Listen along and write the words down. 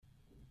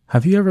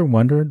Have you ever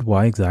wondered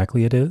why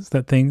exactly it is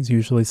that things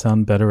usually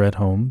sound better at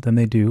home than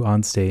they do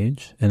on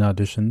stage, in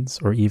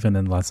auditions, or even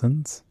in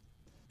lessons?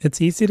 It's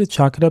easy to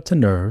chalk it up to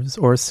nerves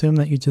or assume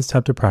that you just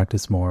have to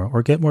practice more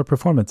or get more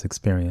performance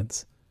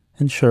experience.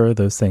 And sure,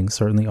 those things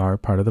certainly are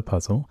part of the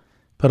puzzle,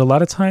 but a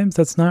lot of times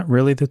that's not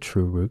really the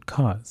true root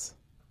cause.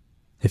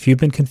 If you've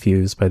been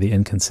confused by the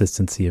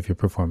inconsistency of your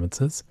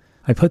performances,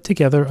 I put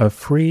together a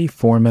free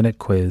 4-minute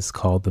quiz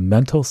called the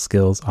Mental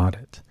Skills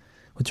Audit,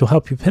 which will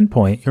help you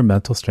pinpoint your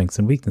mental strengths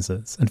and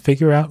weaknesses and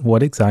figure out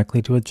what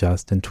exactly to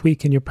adjust and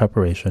tweak in your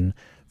preparation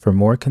for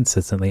more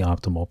consistently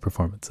optimal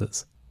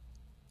performances.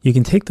 You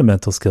can take the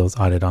Mental Skills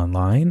Audit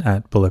online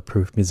at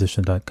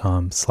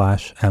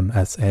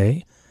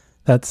bulletproofmusician.com/MSA.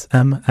 That's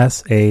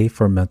MSA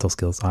for Mental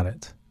Skills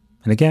Audit.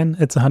 And again,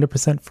 it's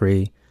 100%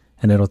 free,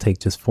 and it'll take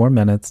just 4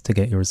 minutes to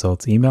get your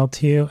results emailed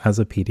to you as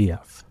a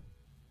PDF.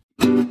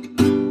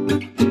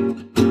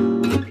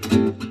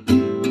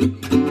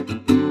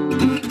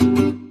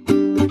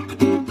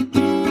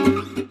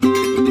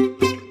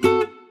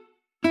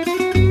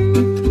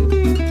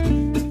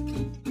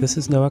 This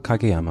is Noah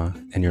Kageyama,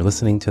 and you're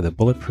listening to the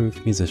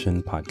Bulletproof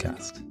Musician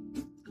Podcast.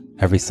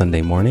 Every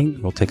Sunday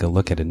morning, we'll take a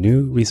look at a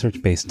new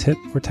research-based tip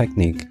or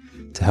technique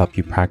to help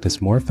you practice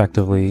more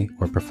effectively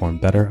or perform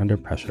better under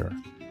pressure.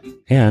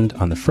 And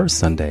on the first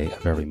Sunday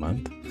of every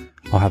month,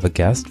 I'll have a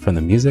guest from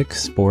the music,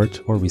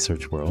 sport, or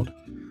research world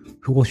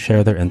who will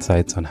share their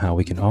insights on how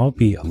we can all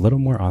be a little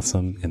more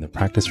awesome in the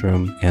practice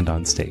room and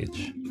on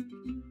stage.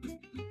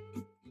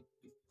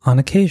 On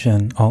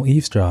occasion, I'll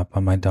eavesdrop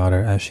on my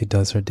daughter as she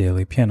does her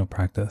daily piano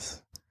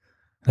practice.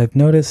 I've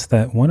noticed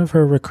that one of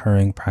her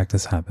recurring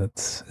practice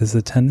habits is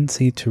the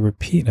tendency to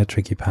repeat a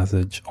tricky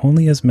passage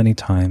only as many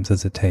times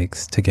as it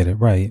takes to get it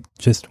right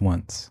just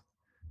once.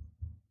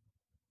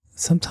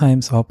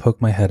 Sometimes I'll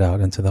poke my head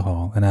out into the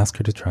hall and ask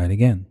her to try it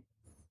again,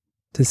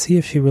 to see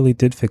if she really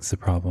did fix the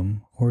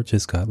problem or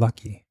just got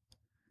lucky.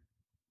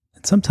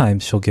 And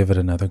sometimes she'll give it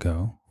another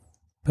go,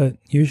 but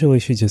usually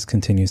she just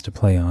continues to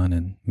play on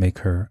and make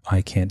her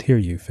 "I can't hear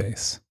you"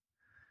 face.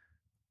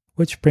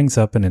 Which brings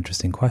up an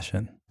interesting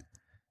question.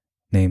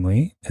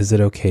 Namely, is it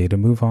okay to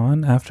move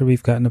on after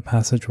we've gotten a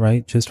passage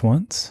right just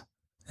once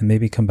and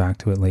maybe come back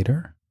to it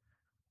later?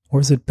 Or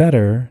is it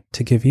better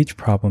to give each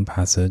problem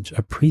passage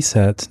a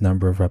preset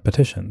number of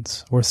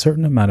repetitions or a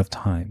certain amount of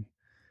time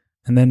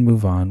and then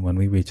move on when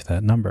we reach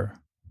that number?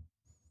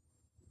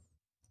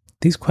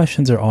 These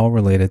questions are all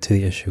related to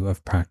the issue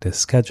of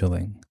practice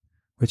scheduling,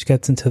 which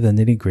gets into the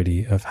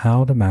nitty-gritty of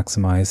how to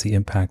maximize the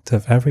impact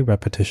of every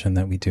repetition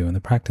that we do in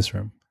the practice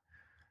room.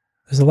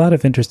 There's a lot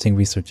of interesting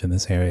research in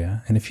this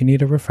area, and if you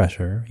need a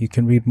refresher, you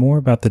can read more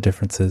about the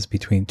differences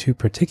between two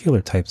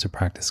particular types of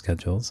practice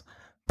schedules,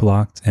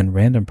 blocked and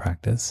random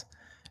practice,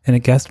 in a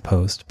guest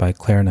post by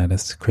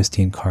clarinetist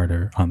Christine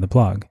Carter on the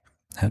blog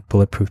at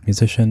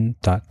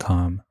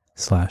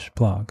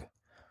bulletproofmusician.com/blog.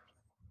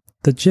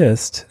 The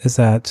gist is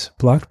that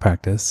blocked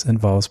practice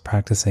involves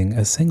practicing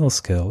a single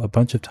skill a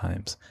bunch of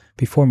times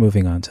before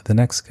moving on to the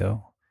next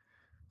skill,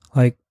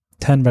 like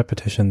 10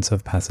 repetitions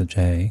of passage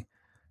A,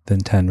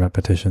 then 10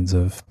 repetitions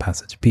of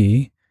passage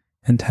B,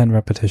 and 10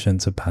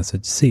 repetitions of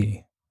passage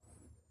C.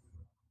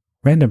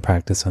 Random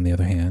practice, on the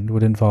other hand,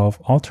 would involve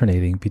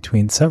alternating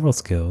between several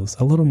skills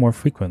a little more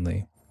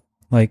frequently,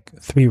 like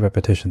 3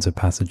 repetitions of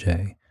passage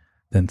A,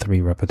 then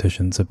 3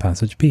 repetitions of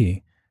passage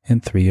B,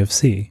 and 3 of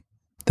C,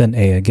 then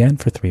A again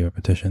for 3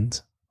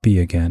 repetitions, B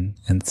again,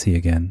 and C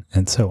again,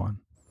 and so on.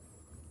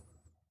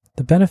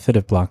 The benefit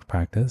of blocked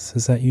practice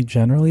is that you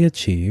generally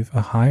achieve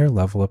a higher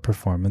level of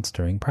performance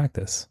during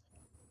practice.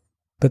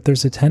 But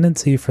there's a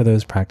tendency for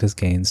those practice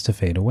gains to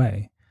fade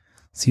away,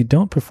 so you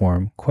don't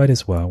perform quite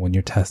as well when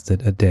you're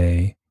tested a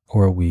day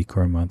or a week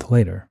or a month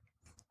later.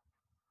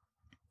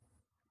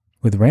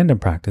 With random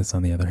practice,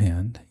 on the other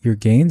hand, your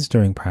gains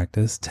during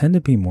practice tend to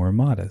be more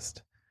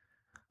modest.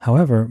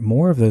 However,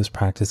 more of those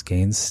practice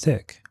gains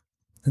stick,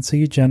 and so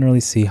you generally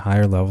see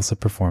higher levels of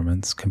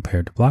performance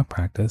compared to block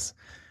practice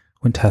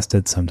when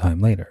tested sometime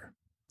later.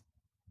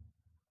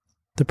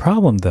 The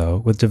problem, though,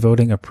 with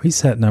devoting a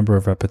preset number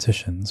of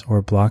repetitions or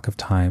a block of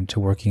time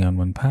to working on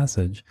one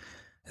passage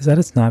is that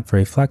it's not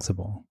very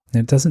flexible,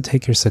 and it doesn't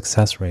take your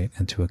success rate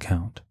into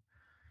account.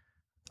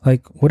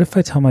 Like, what if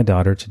I tell my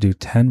daughter to do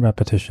 10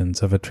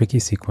 repetitions of a tricky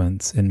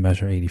sequence in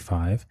measure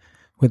 85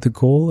 with the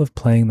goal of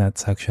playing that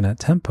section at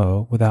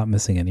tempo without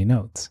missing any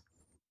notes,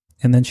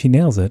 and then she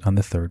nails it on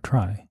the 3rd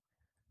try?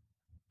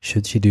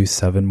 Should she do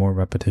 7 more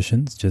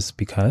repetitions just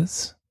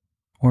because,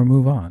 or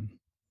move on?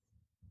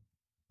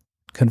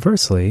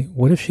 Conversely,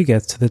 what if she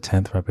gets to the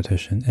 10th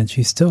repetition and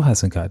she still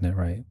hasn't gotten it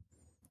right?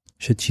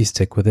 Should she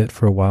stick with it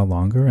for a while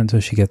longer until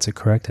she gets it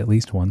correct at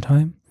least one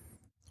time,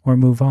 or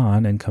move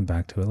on and come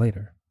back to it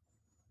later?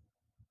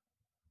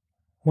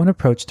 One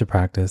approach to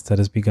practice that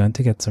has begun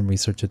to get some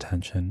research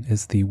attention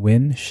is the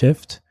win,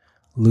 shift,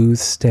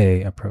 lose,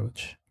 stay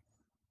approach.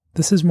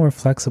 This is more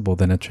flexible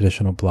than a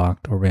traditional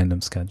blocked or random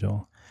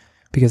schedule,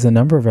 because the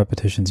number of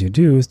repetitions you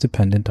do is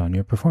dependent on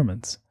your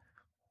performance.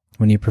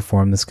 When you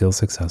perform the skill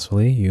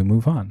successfully, you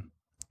move on.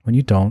 When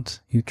you don't,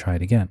 you try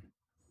it again.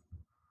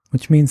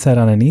 which means that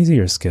on an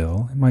easier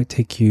skill, it might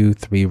take you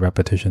 3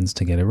 repetitions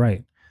to get it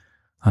right.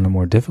 On a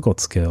more difficult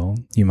skill,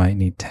 you might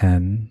need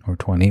 10 or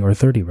 20 or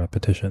 30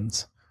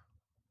 repetitions.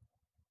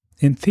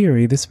 In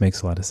theory, this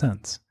makes a lot of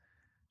sense,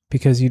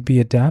 because you'd be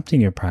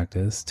adapting your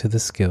practice to the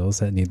skills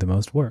that need the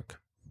most work,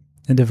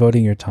 and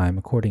devoting your time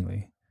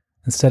accordingly,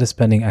 instead of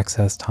spending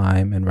excess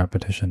time and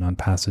repetition on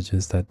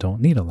passages that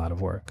don't need a lot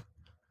of work.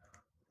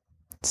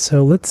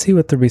 So let's see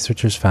what the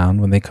researchers found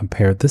when they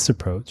compared this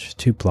approach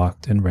to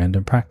blocked and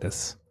random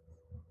practice.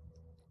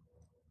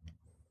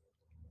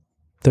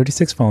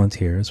 36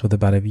 volunteers with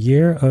about a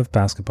year of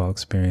basketball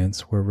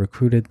experience were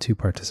recruited to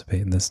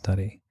participate in this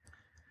study.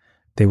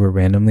 They were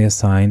randomly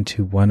assigned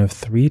to one of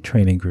 3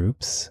 training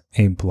groups: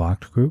 a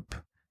blocked group,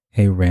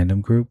 a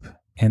random group,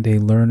 and a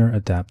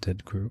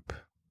learner-adapted group.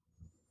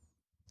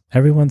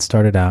 Everyone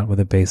started out with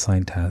a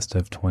baseline test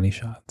of 20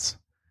 shots.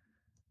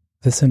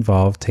 This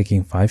involved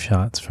taking 5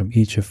 shots from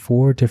each of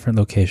 4 different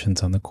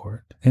locations on the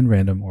court in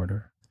random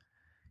order.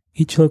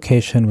 Each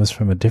location was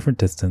from a different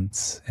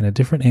distance and a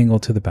different angle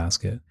to the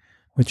basket,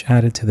 which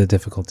added to the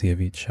difficulty of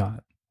each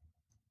shot.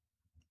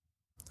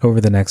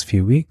 Over the next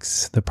few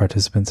weeks, the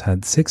participants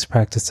had 6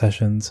 practice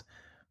sessions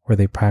where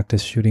they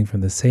practiced shooting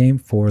from the same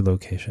 4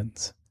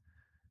 locations.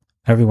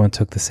 Everyone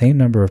took the same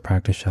number of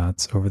practice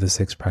shots over the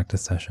 6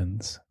 practice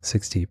sessions,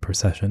 60 per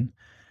session,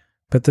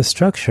 but the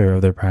structure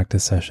of their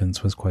practice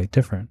sessions was quite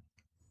different.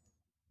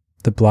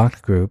 The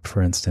blocked group,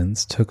 for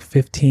instance, took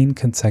 15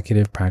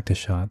 consecutive practice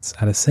shots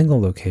at a single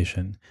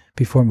location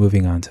before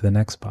moving on to the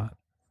next spot.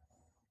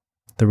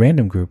 The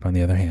random group, on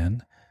the other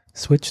hand,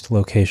 switched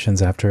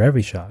locations after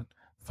every shot,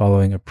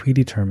 following a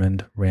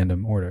predetermined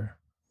random order.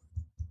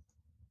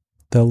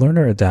 The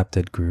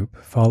learner-adapted group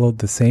followed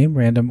the same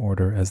random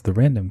order as the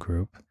random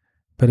group,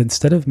 but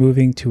instead of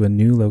moving to a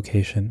new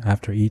location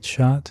after each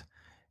shot,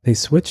 they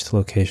switched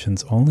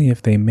locations only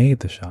if they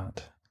made the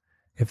shot.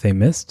 If they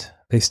missed,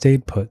 they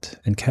stayed put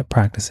and kept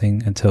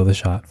practicing until the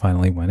shot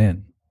finally went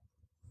in.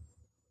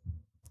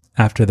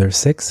 After their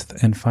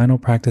 6th and final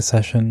practice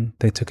session,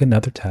 they took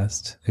another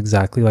test,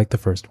 exactly like the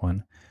first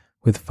one,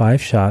 with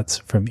 5 shots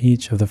from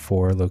each of the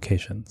 4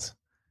 locations.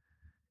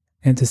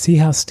 And to see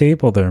how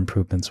stable their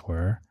improvements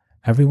were,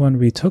 everyone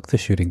retook the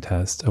shooting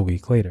test a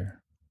week later.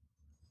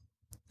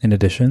 In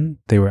addition,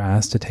 they were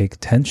asked to take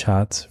 10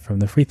 shots from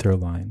the free throw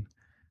line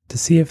to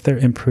see if their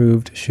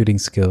improved shooting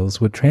skills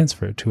would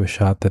transfer to a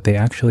shot that they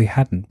actually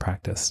hadn't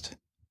practiced.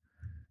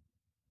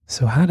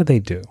 So how did they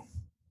do?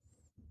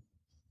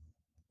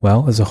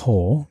 Well, as a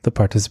whole, the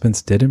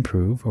participants did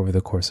improve over the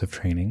course of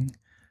training,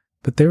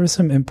 but there were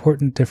some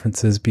important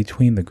differences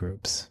between the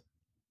groups.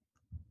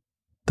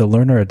 The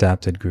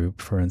learner-adapted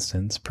group, for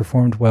instance,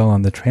 performed well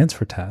on the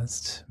transfer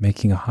test,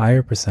 making a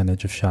higher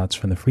percentage of shots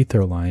from the free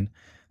throw line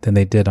than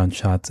they did on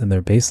shots in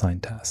their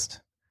baseline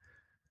test.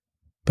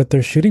 But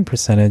their shooting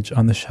percentage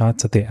on the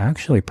shots that they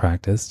actually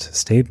practiced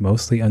stayed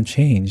mostly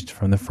unchanged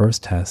from the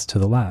first test to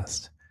the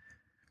last.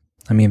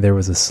 I mean, there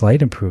was a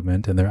slight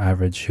improvement in their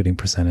average shooting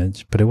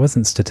percentage, but it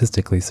wasn't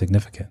statistically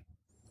significant.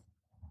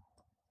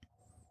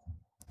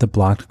 The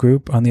blocked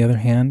group, on the other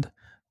hand,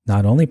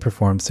 not only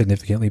performed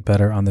significantly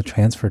better on the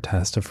transfer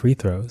test of free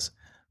throws,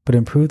 but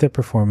improved their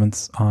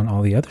performance on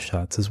all the other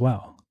shots as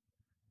well.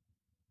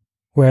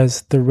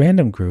 Whereas the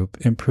random group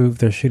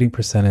improved their shooting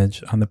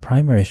percentage on the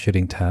primary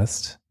shooting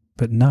test,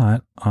 but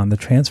not on the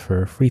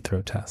transfer free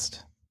throw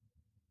test.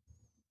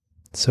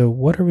 So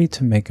what are we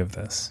to make of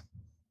this?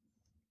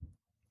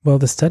 Well,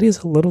 the study is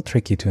a little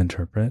tricky to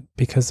interpret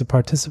because the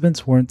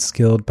participants weren't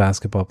skilled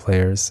basketball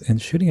players,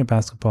 and shooting a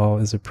basketball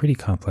is a pretty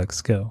complex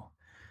skill.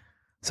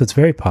 So it's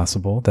very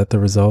possible that the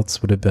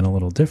results would have been a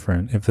little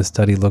different if the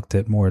study looked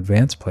at more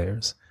advanced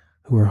players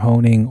who were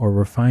honing or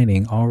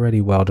refining already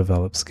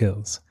well-developed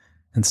skills,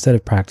 instead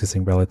of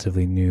practicing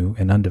relatively new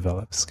and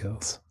undeveloped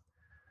skills.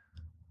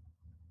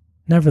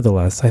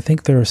 Nevertheless, I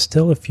think there are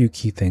still a few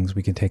key things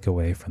we can take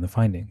away from the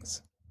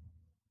findings.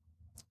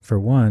 For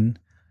one,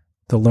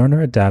 the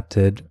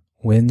learner-adapted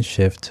win,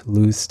 shift,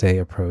 lose, stay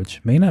approach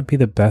may not be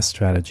the best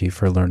strategy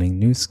for learning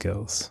new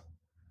skills.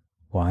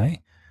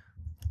 Why?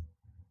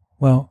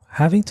 Well,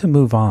 having to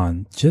move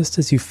on just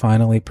as you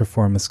finally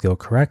perform a skill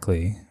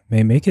correctly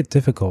may make it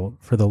difficult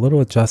for the little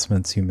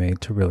adjustments you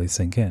made to really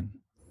sink in.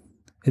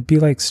 It'd be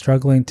like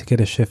struggling to get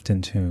a shift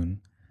in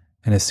tune,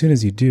 and as soon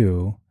as you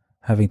do,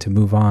 having to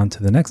move on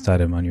to the next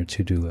item on your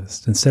to-do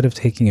list instead of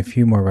taking a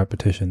few more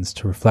repetitions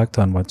to reflect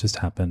on what just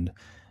happened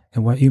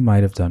and what you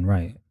might have done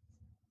right.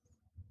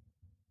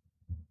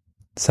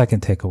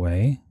 Second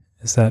takeaway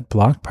is that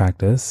blocked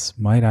practice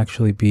might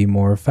actually be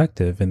more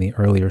effective in the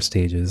earlier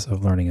stages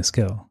of learning a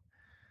skill.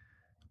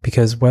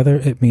 Because whether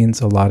it means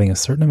allotting a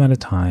certain amount of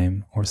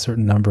time or a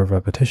certain number of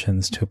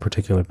repetitions to a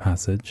particular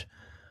passage,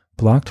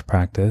 blocked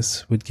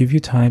practice would give you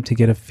time to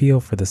get a feel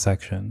for the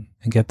section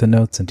and get the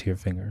notes into your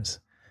fingers,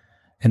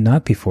 and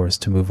not be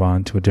forced to move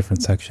on to a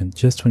different section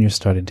just when you're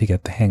starting to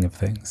get the hang of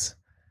things.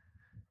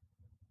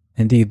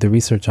 Indeed, the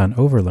research on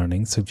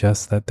overlearning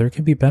suggests that there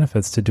can be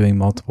benefits to doing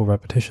multiple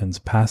repetitions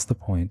past the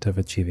point of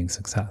achieving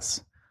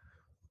success.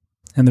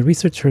 And the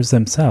researchers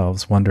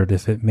themselves wondered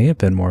if it may have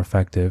been more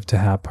effective to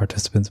have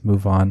participants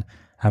move on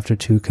after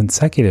 2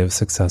 consecutive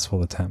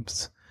successful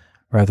attempts,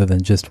 rather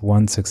than just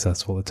 1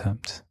 successful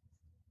attempt.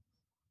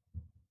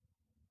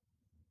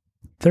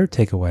 Third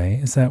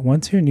takeaway is that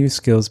once your new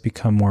skills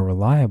become more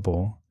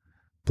reliable,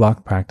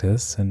 block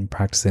practice and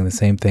practicing the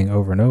same thing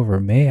over and over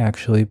may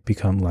actually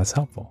become less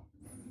helpful.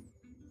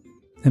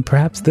 And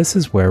perhaps this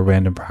is where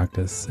random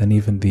practice and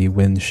even the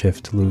win,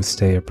 shift, lose,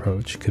 stay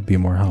approach could be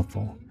more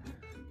helpful,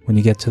 when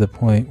you get to the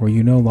point where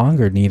you no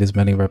longer need as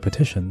many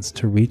repetitions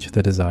to reach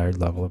the desired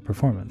level of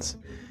performance.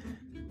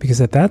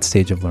 Because at that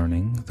stage of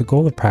learning, the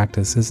goal of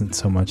practice isn't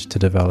so much to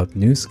develop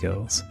new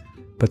skills,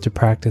 but to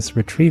practice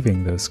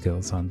retrieving those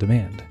skills on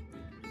demand,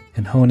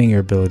 and honing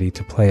your ability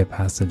to play a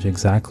passage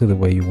exactly the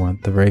way you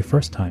want the very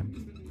first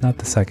time, not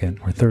the second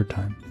or third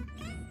time.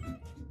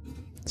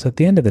 So at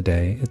the end of the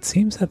day, it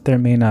seems that there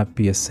may not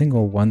be a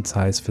single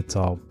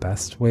one-size-fits-all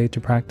best way to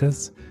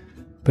practice,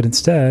 but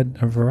instead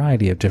a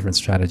variety of different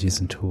strategies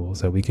and tools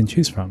that we can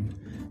choose from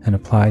and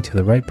apply to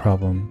the right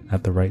problem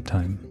at the right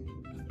time.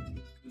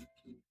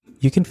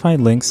 You can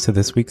find links to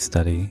this week's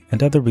study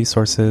and other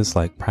resources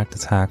like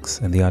practice hacks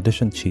and the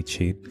audition cheat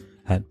sheet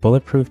at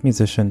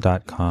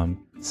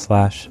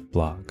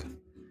bulletproofmusician.com/blog.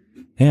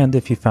 And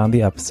if you found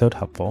the episode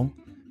helpful,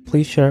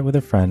 please share it with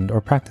a friend or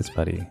practice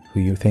buddy who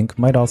you think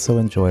might also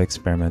enjoy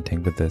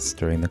experimenting with this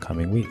during the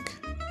coming week.